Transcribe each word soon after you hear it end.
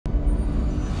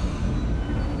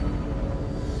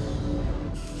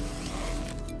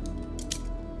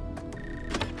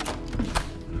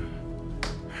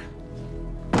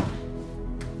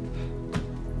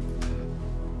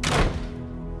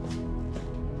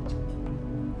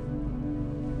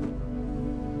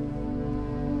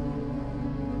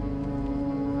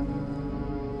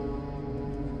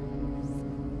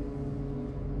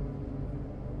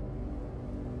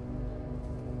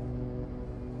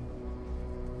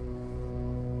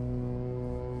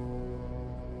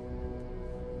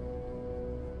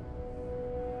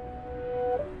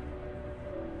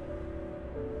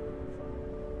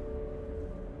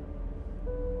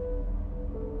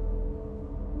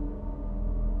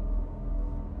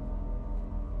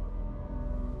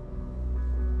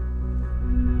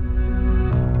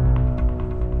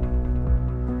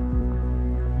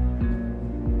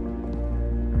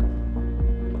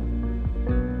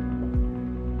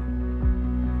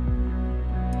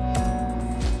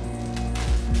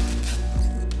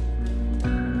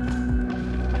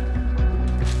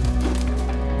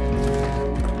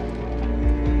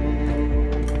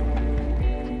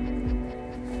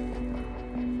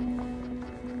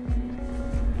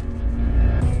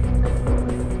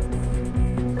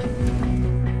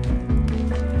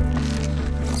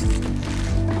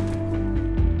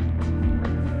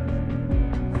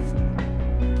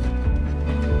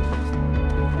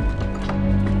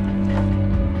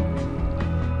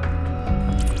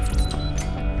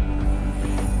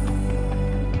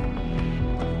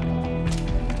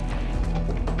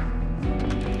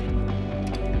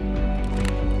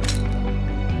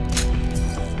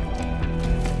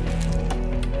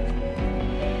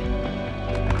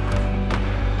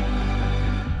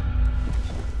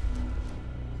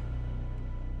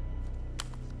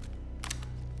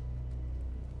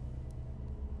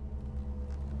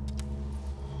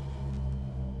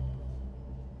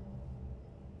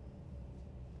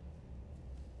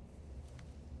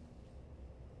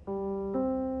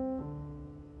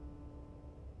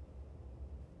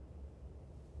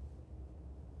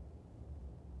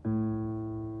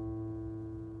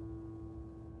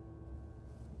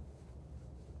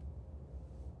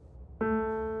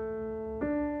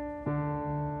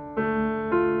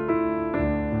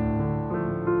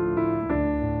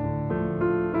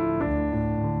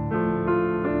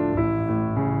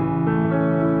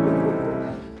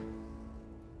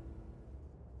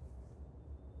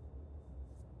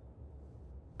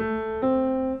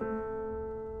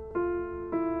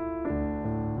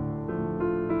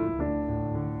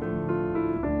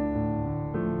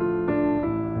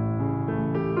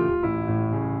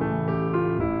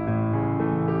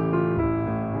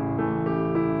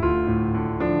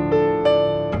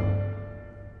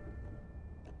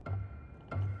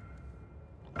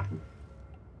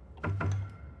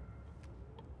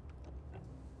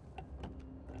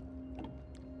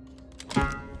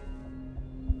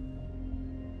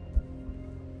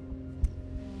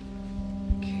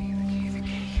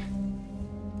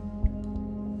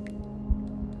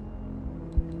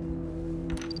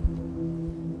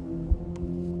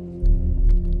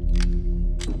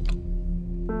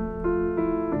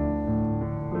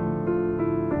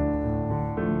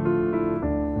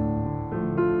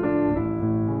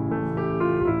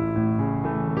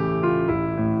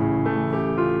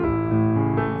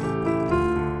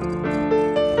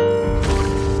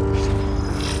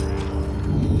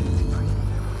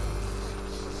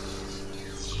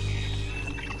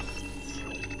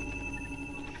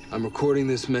recording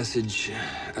this message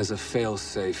as a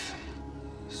fail-safe.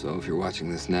 So if you're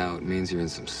watching this now, it means you're in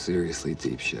some seriously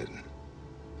deep shit.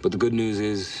 But the good news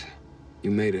is, you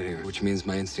made it here, which means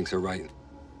my instincts are right.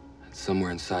 And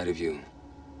somewhere inside of you,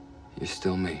 you're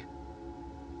still me.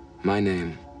 My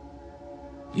name,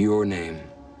 your name,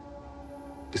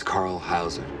 is Carl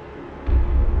Hauser.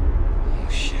 Oh,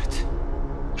 shit.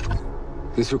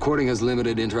 This recording has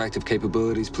limited interactive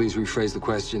capabilities. Please rephrase the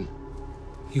question.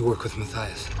 You work with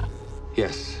Matthias?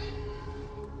 Yes.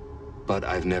 But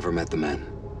I've never met the man.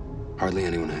 Hardly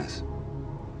anyone has.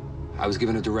 I was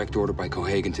given a direct order by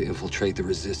Cohagen to infiltrate the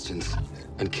Resistance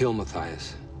and kill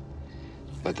Matthias.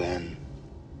 But then,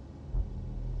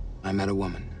 I met a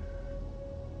woman.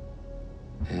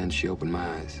 And she opened my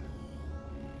eyes.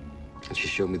 And she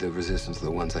showed me the Resistance are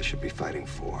the ones I should be fighting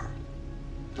for,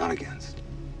 not against.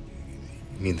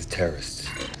 You mean the terrorists?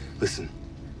 Listen,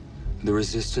 the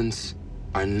Resistance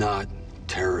are not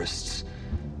terrorists.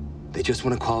 They just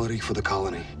want equality for the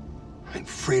colony. I mean,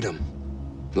 freedom.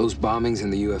 Those bombings in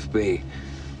the UFB,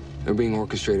 they're being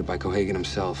orchestrated by Cohagen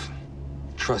himself.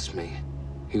 Trust me,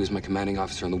 he was my commanding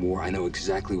officer in the war. I know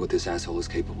exactly what this asshole is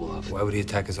capable of. Why would he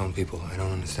attack his own people? I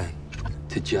don't understand.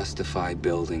 To justify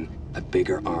building a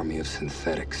bigger army of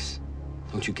synthetics.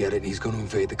 Don't you get it? He's going to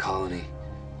invade the colony.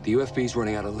 The UFB's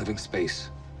running out of living space.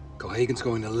 Cohagen's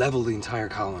going to level the entire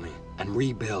colony and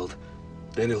rebuild.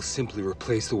 Then he'll simply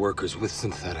replace the workers with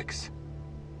synthetics.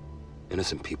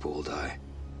 Innocent people will die.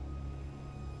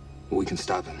 But we can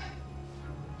stop him.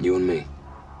 You and me.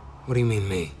 What do you mean,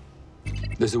 me?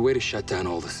 There's a way to shut down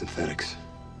all the synthetics.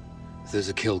 There's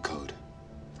a kill code.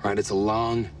 Right, it's a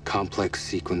long, complex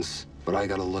sequence, but I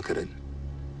gotta look at it.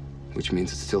 Which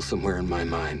means it's still somewhere in my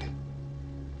mind.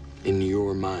 In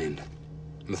your mind.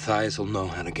 Matthias will know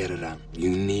how to get it out. You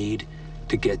need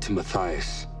to get to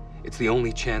Matthias. It's the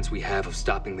only chance we have of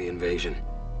stopping the invasion.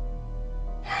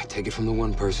 Take it from the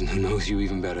one person who knows you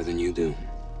even better than you do.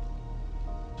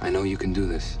 I know you can do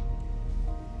this.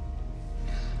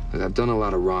 Look, I've done a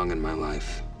lot of wrong in my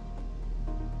life.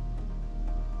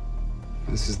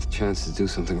 This is the chance to do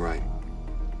something right.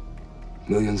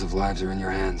 Millions of lives are in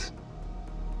your hands.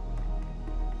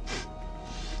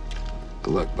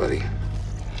 Good luck, buddy.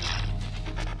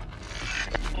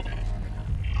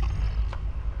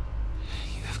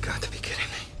 You've got to be kidding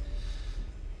me.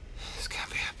 This can't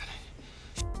be happening.